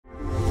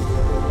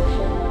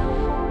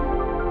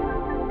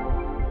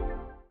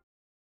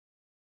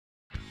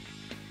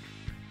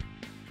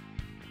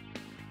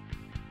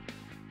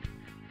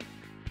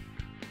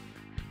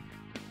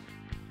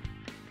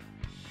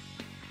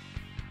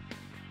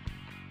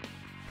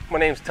My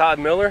name's Todd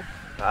Miller.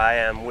 I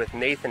am with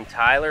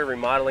Nathan-Tylor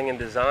Remodeling and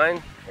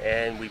Design,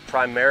 and we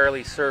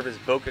primarily service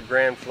Boca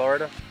Grande,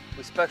 Florida.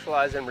 We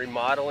specialize in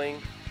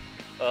remodeling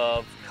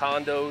of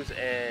condos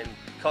and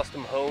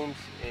custom homes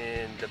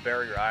in the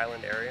Barrier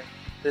Island area.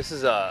 This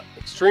is an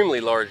extremely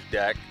large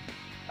deck.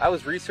 I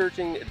was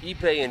researching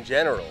Ipe in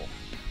general,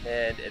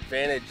 and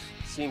Advantage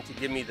seemed to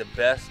give me the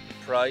best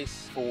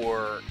price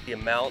for the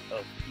amount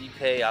of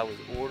Ipe I was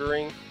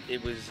ordering.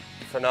 It was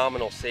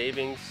phenomenal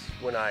savings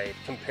when I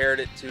compared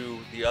it to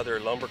the other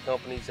lumber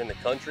companies in the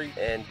country,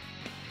 and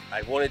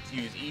I wanted to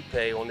use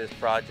Ipe on this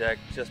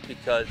project just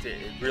because it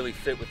really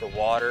fit with the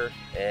water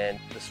and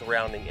the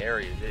surrounding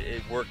areas.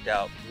 It worked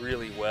out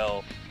really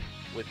well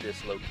with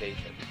this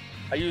location.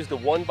 I used the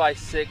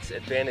 1x6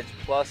 Advantage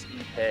Plus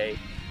Ipe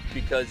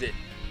because it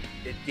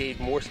gave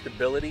more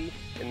stability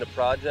in the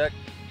project.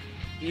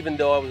 Even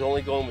though I was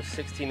only going with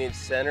 16-inch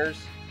centers,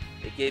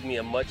 it gave me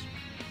a much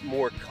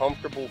more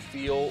comfortable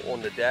feel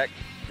on the deck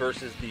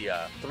versus the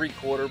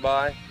 3/4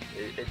 by.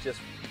 It just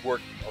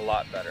worked a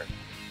lot better.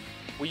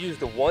 We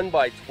used a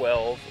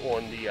 1x12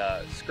 on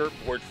the skirt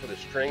boards for the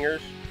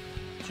stringers,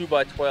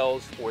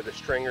 2x12s for the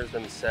stringers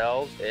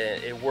themselves,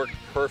 and it worked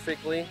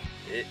perfectly.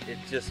 It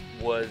just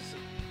was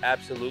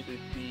absolutely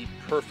the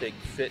perfect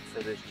fit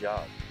for this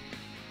job.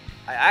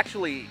 I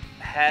actually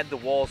had the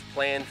walls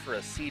planned for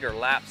a cedar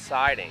lap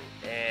siding,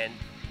 and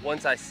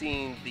once I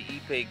seen the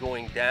Ipe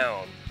going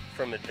down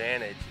from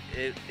Advantage,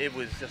 it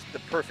was just the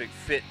perfect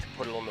fit to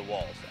put it on the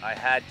walls. I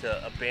had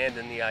to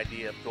abandon the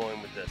idea of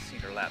going with the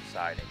cedar lap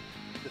siding.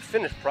 The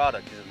finished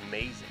product is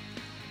amazing.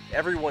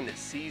 Everyone that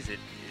sees it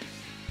is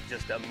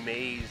just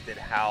amazed at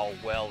how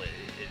well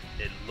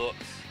it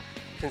looks,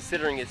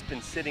 considering it's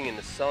been sitting in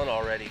the sun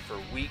already for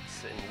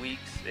weeks and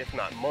weeks, if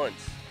not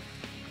months,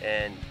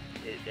 and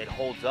it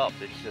holds up.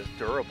 It's just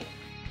durable.